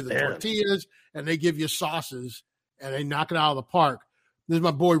give you the tortillas, and they give you sauces, and they knock it out of the park. There's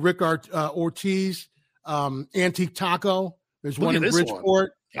my boy Rick Ortiz, Antique Taco. There's one in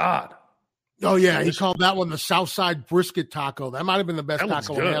Bridgeport. God, Oh, yeah. He called that one the Southside Brisket Taco. That might have been the best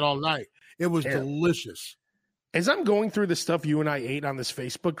taco I had all night. It was delicious. As I'm going through the stuff you and I ate on this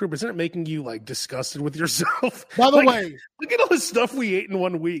Facebook group, isn't it making you like disgusted with yourself? By the way, look at all the stuff we ate in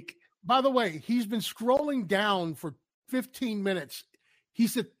 1 week. By the way, he's been scrolling down for 15 minutes.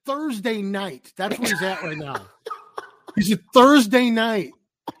 He's at Thursday night. That's where he's at right now. He's at Thursday night.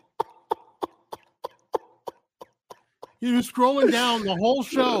 He was scrolling down the whole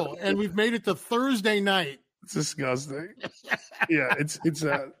show, and we've made it to Thursday night. It's disgusting. Yeah, it's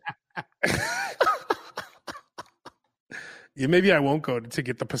yeah, maybe I won't go to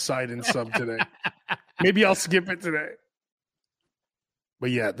get the Poseidon sub today. Maybe I'll skip it today.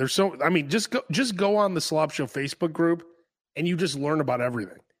 But yeah, there's just go on the SLOB Show Facebook group and you just learn about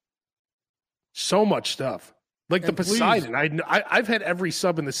everything. So much stuff. Like the Poseidon. I've had every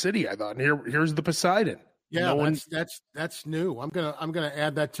sub in the city, I thought. And here's the Poseidon. Yeah, that's new. I'm gonna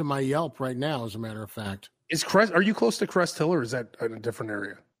add that to my Yelp right now, as a matter of fact. Are you close to Crest Hill, or is that in a different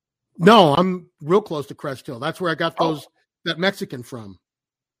area? No, I'm real close to Crest Hill. That's where I got that Mexican from.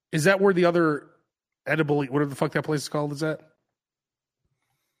 Is that where the other edible, whatever the fuck that place is called, is that?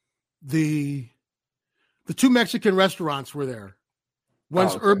 The two Mexican restaurants were there.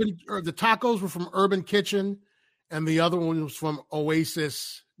 One's the tacos were from Urban Kitchen, and the other one was from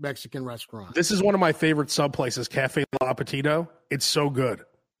Oasis Mexican Restaurant. This is one of my favorite sub places, Cafe La Petito. It's so good.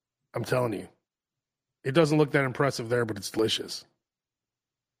 I'm telling you. It doesn't look that impressive there, but it's delicious.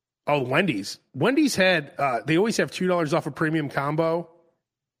 Oh, Wendy's. Wendy's had, they always have $2 off a premium combo.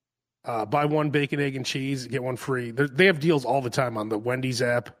 Buy one bacon, egg, and cheese, get one free. They have deals all the time on the Wendy's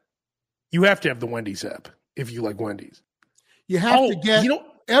app. You have to have the Wendy's app if you like Wendy's. You have to get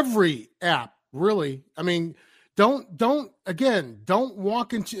every app, really. I mean, don't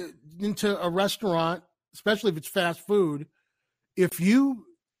walk into a restaurant, especially if it's fast food, if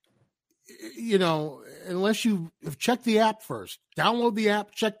unless you have checked the app first. Download the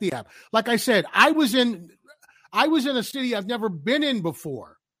app, check the app. Like I said, I was in a city I've never been in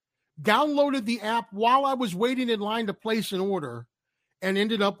before. Downloaded the app while I was waiting in line to place an order and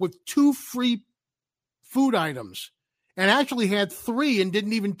ended up with 2 free food items and actually had 3 and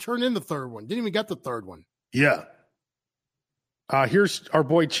didn't even turn in the third one. Didn't even get the third one. Yeah. Here's our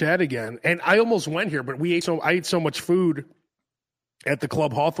boy Chad again. And I almost went here, but I ate so much food at the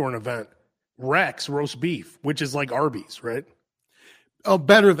Club Hawthorne event. Rex roast beef, which is like Arby's, right? Oh,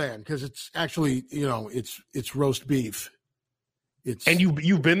 better than, because it's actually, it's roast beef. And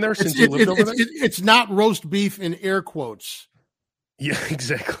you've been there since you lived over there? It's not roast beef in air quotes. Yeah,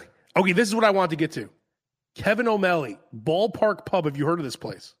 exactly. Okay, this is what I wanted to get to. Kevin O'Malley, Ballpark Pub. Have you heard of this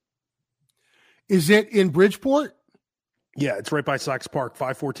place? Is it in Bridgeport? Yeah, it's right by Sox Park,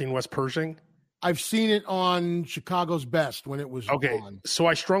 514 West Pershing. I've seen it on Chicago's Best when it was on. So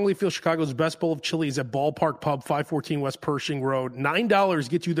I strongly feel Chicago's best bowl of chili is at Ballpark Pub, 514 West Pershing Road. $9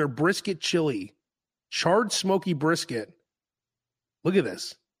 gets you their brisket chili, charred smoky brisket. Look at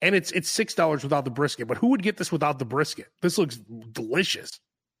this. And it's $6 without the brisket. But who would get this without the brisket? This looks delicious.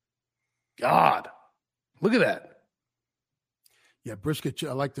 God. Look at that. Yeah, brisket.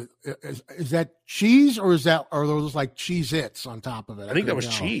 I like the. Is that cheese or are those like Cheez-Its on top of it? I think that was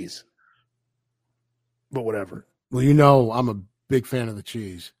cheese. But whatever. Well, I'm a big fan of the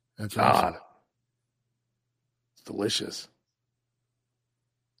cheese. That's awesome. It's delicious.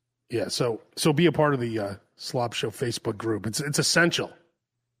 Yeah, so be a part of the SLOB Show Facebook group. It's essential.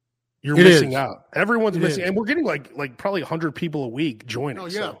 You're missing out. Everyone's missing, and we're getting like probably 100 people a week joining. Oh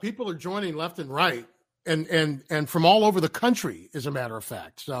yeah, people are joining left and right, and from all over the country, as a matter of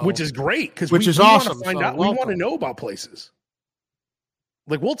fact. So, which is great because we awesome. Want to find out. We want to know about places.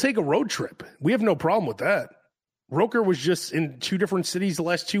 Like we'll take a road trip. We have no problem with that. Roker was just in 2 different cities the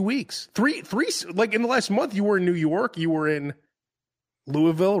last 2 weeks. Three. Like in the last month, you were in New York. You were in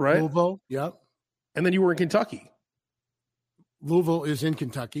Louisville, right? Louisville, yep. And then you were in Kentucky. Louisville is in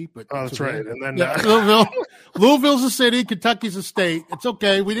Kentucky, but that's right. And then Louisville's a city, Kentucky's a state. It's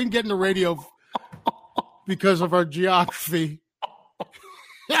okay. We didn't get in the radio because of our geography.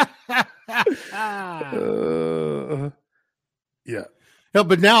 Yeah. No,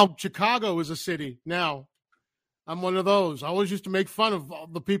 but now Chicago is a city. Now I'm one of those. I always used to make fun of all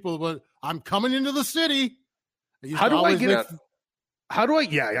the people, but I'm coming into the city. How do I get out? How do I?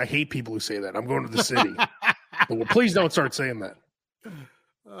 Yeah, I hate people who say that. I'm going to the city. Well, please don't start saying that.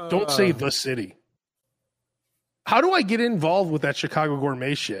 Don't say the city. How do I get involved with that Chicago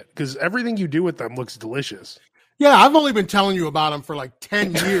gourmet shit? Because everything you do with them looks delicious. Yeah, I've only been telling you about them for like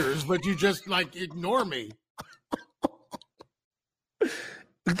 10 years, but you just like ignore me.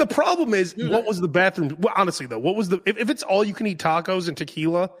 The problem is, what was the bathroom? Well, honestly, though, what was if it's all you can eat tacos and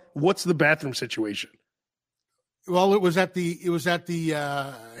tequila, what's the bathroom situation? Well, it was at the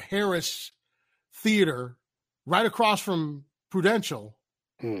Harris Theater, right across from Prudential.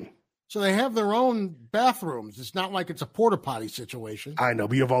 So they have their own bathrooms. It's not like it's a porta potty situation. I know,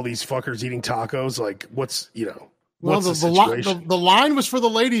 but you have all these fuckers eating tacos. Like, what's Well, the situation? The line was for the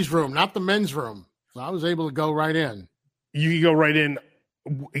ladies' room, not the men's room. So I was able to go right in. You go right in,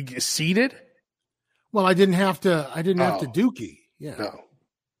 seated. Well, I didn't have to dookie. Yeah. No.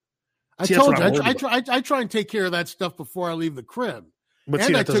 I told you, I try and take care of that stuff before I leave the crib. But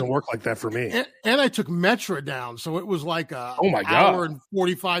see, that doesn't work like that for me. And I took Metra down, so it was like a hour and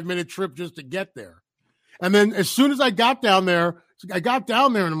 45-minute trip just to get there. And then as soon as I got down there, and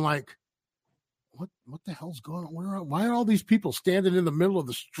I'm like, what the hell's going on? Why are all these people standing in the middle of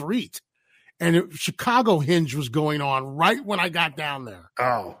the street? And Chicago Hinge was going on right when I got down there.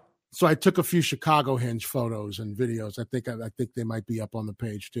 Oh. So I took a few Chicago Hinge photos and videos. I think they might be up on the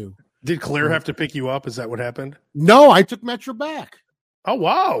page too. Did Claire have to pick you up? Is that what happened? No, I took Metra back. Oh,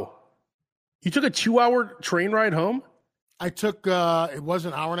 wow. You took a 2-hour train ride home? I took, it was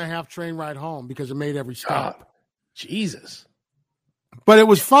an hour and a half train ride home because it made every stop. Jesus. But it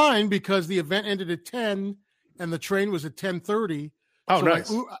was fine because the event ended at 10 and the train was at 10:30. Oh, so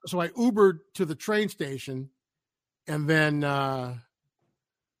nice. So I Ubered to the train station and then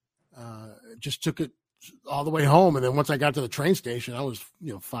just took it all the way home. And then once I got to the train station, I was,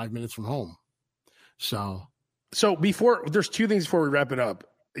 5 minutes from home. So there's two things before we wrap it up.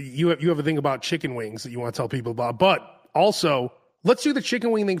 You have a thing about chicken wings that you want to tell people about, but also let's do the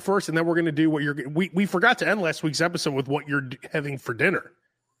chicken wing thing first, and then we're going to do what we forgot to end last week's episode with what you're having for dinner.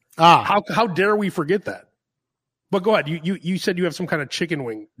 How dare we forget that? But go ahead. You said you have some kind of chicken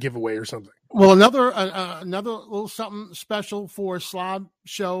wing giveaway or something. Well, another little something special for SLOB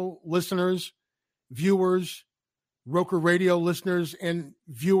show listeners, viewers, Roker Radio listeners and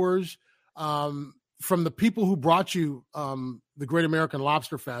viewers. From the people who brought you the Great American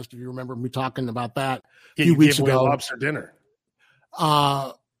Lobster Fest, if you remember me talking about that a few weeks ago. Lobster dinner.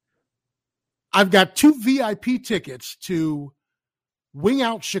 I've got 2 VIP tickets to Wing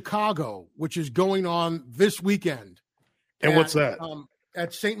Out Chicago, which is going on this weekend. And what's that?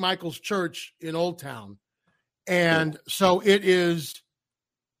 At St. Michael's Church in Old Town. And so it is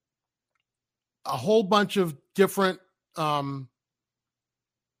a whole bunch of different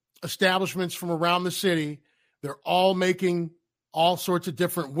establishments from around the city. They're all making all sorts of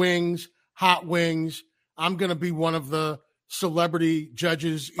different wings, hot wings. I'm going to be one of the celebrity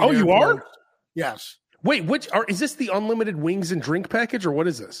judges. Oh, you are? Yes. Wait, is this the unlimited wings and drink package, or what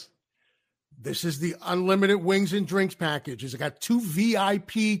is this? This is the unlimited wings and drinks package. I got 2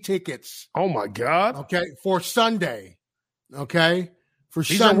 VIP tickets. Oh my God. Okay. For Sunday. Okay.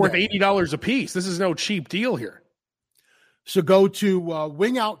 These are worth $80 a piece. This is no cheap deal here. So go to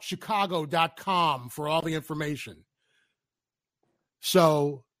wingoutchicago.com for all the information.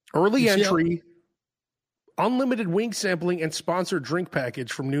 So early entry, unlimited wing sampling, and sponsored drink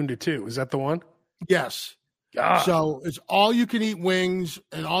package from noon to 2. Is that the one? Yes. God. So it's all you can eat wings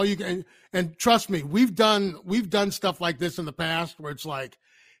and all you can. And trust me, we've done stuff like this in the past where it's like,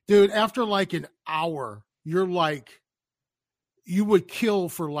 dude, after like an hour, you're like, you would kill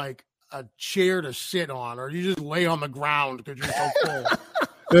for like a chair to sit on, or you just lay on the ground because you're so full.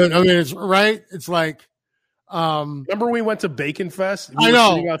 Dude, I mean, it's right. It's like, remember we went to Bacon Fest? I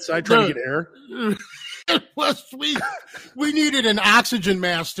know. Sitting outside trying to get air. It was sweet. We needed an oxygen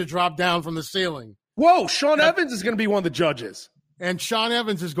mask to drop down from the ceiling. Whoa, Sean Evans is going to be one of the judges. And Sean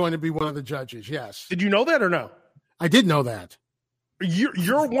Evans is going to be one of the judges, yes. Did you know that or no? I did know that.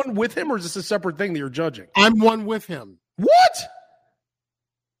 You're one with him, or is this a separate thing that you're judging? I'm one with him. What?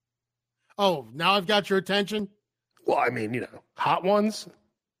 Oh, now I've got your attention? Well, I mean, Hot Ones.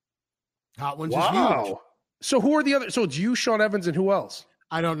 Hot Ones is huge. So who are the other? So it's you, Sean Evans, and who else?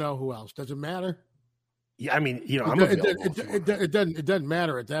 I don't know who else. Does it matter? Yeah, I mean, I'm available. It doesn't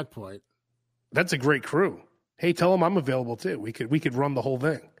matter at that point. That's a great crew. Hey, tell them I'm available too. We could run the whole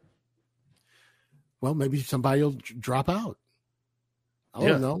thing. Well, maybe somebody will drop out. I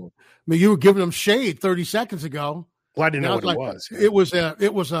don't know. I mean, you were giving them shade 30 seconds ago. Well, I didn't know what it was. Yeah.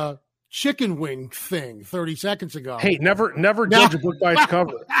 It was a chicken wing thing 30 seconds ago. Hey, never judge a book by its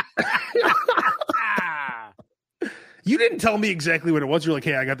cover. You didn't tell me exactly what it was. You're like,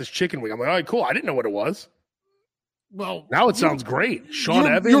 hey, I got this chicken wing. I'm like, all right, cool. I didn't know what it was. Well, now it sounds great. Sean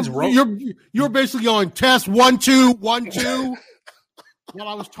Evans. You're basically going test 1 2 1 2. While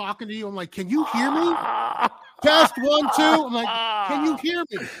I was talking to you, I'm like, can you hear me? Test 1 2. I'm like, can you hear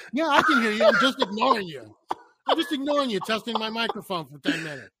me? Yeah, I can hear you. I'm just ignoring you. I'm just ignoring you, testing my microphone for 10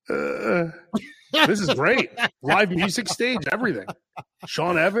 minutes. This is great. Live music stage, everything.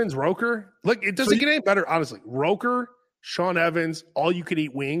 Sean Evans, Roker. Look, it doesn't get any better, honestly. Roker, Sean Evans, all you could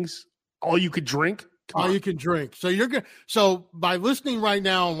eat wings, all you could drink. All you can drink. So you're good. So by listening right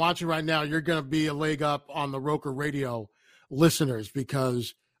now and watching right now, you're going to be a leg up on the Roker Radio listeners,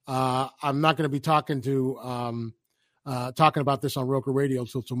 because I'm not going to be talking about this on Roker Radio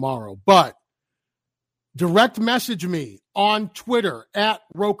until tomorrow. But direct message me on Twitter at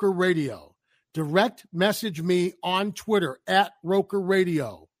Roker Radio. Direct message me on Twitter at Roker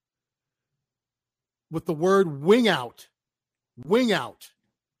Radio with the word wing out. Wing out.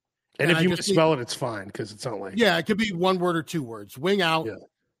 And if you misspell it, it's fine, because it's not like. Yeah, it could be one word or two words. Wing out. Yeah.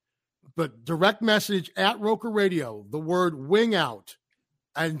 But direct message at Roker Radio, the word wing out,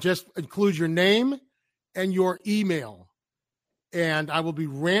 and just include your name and your email. And I will be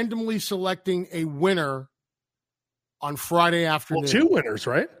randomly selecting a winner on Friday afternoon. Well, 2 winners,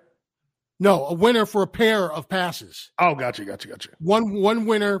 right? No, a winner for a pair of passes. Oh, gotcha. One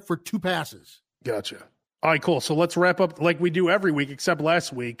winner for 2 passes. Gotcha. All right, cool. So let's wrap up like we do every week, except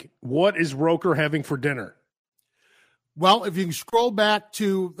last week. What is Roker having for dinner? Well, if you can scroll back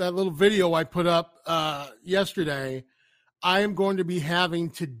to that little video I put up yesterday, I am going to be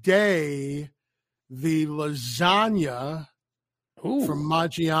having today the lasagna from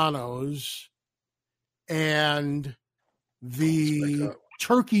Maggiano's and the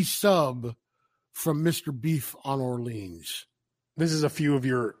turkey sub from Mr. Beef on Orleans. This is a few of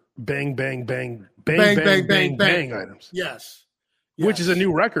your bang items. Yes. Which is a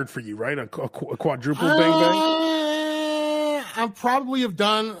new record for you, right? A quadruple bang. I probably have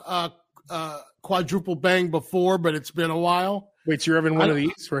done a quadruple bang before, but it's been a while. Wait, so you're having one of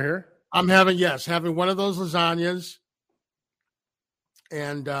these right here? I'm having one of those lasagnas.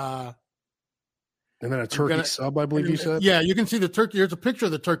 And then a turkey sub, I believe you said? Yeah, you can see the turkey. There's a picture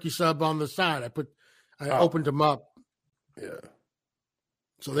of the turkey sub on the side. I opened them up. Yeah.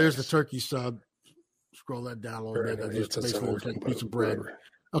 So there's the turkey sub. Scroll that down a little bit. I just basically take a piece of bread.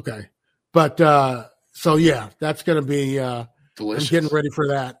 Okay. But so yeah, that's gonna be delicious. I'm getting ready for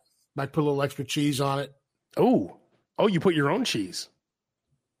that. Might put a little extra cheese on it. Oh, you put your own cheese.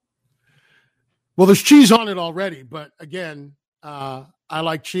 Well, there's cheese on it already, but again, I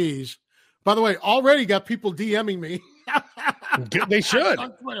like cheese. By the way, already got people DMing me. They should.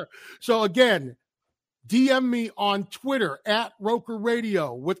 On Twitter. So again, DM me on Twitter at Roker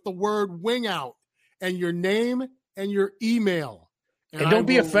Radio with the word wing out and your name and your email. And don't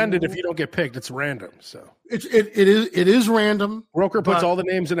be offended if you don't get picked. It's random. So it is random. Roker puts all the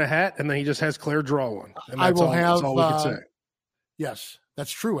names in a hat and then he just has Claire draw one. And that's all we can say. Yes,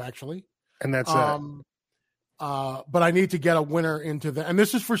 that's true, actually. And that's it. But I need to get a winner into and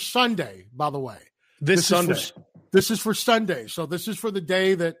this is for Sunday, by the way. This Sunday. This is for Sunday. So this is for the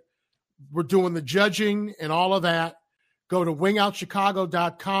day that we're doing the judging and all of that. Go to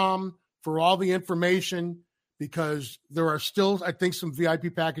wingoutchicago.com for all the information, because there are still, I think, some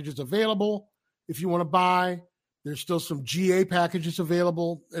VIP packages available if you want to buy. There's still some GA packages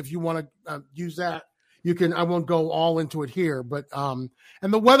available if you want to use that. You can. I won't go all into it here, but and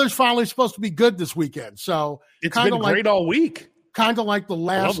the weather's finally supposed to be good this weekend. So it's been great all week. Kind of like the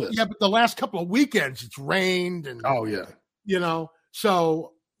last, but the last couple of weekends it's rained and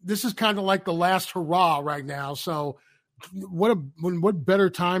so this is kind of like the last hurrah right now. So what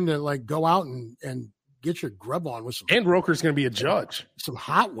better time to like go out and get your grub on with some. And Roker's going to be a judge. Some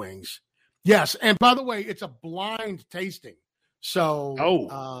hot wings. Yes, and by the way, it's a blind tasting. So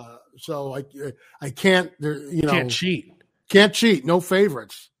I can't. Can't cheat. Can't cheat. No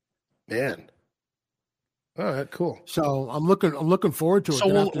favorites. Man. All right, cool. So I'm looking forward to it. So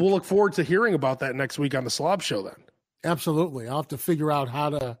we'll look forward to hearing about that next week on the SLOB show then. Absolutely. I'll have to figure out how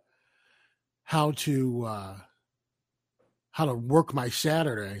to work my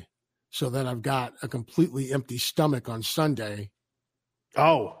Saturday so that I've got a completely empty stomach on Sunday.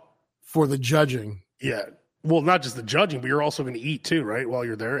 Oh. For the judging. Yeah. Well, not just the judging, but you're also going to eat too, right? While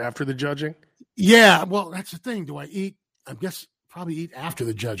you're there after the judging? Yeah. Well, that's the thing. Do I eat? I guess probably eat after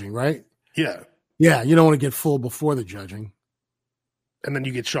the judging, right? Yeah. Yeah. You don't want to get full before the judging. And then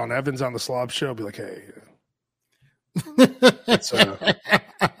you get Sean Evans on the SLOB show. Be like, hey,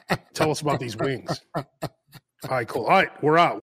 tell us about these wings. All right, cool. All right, we're out.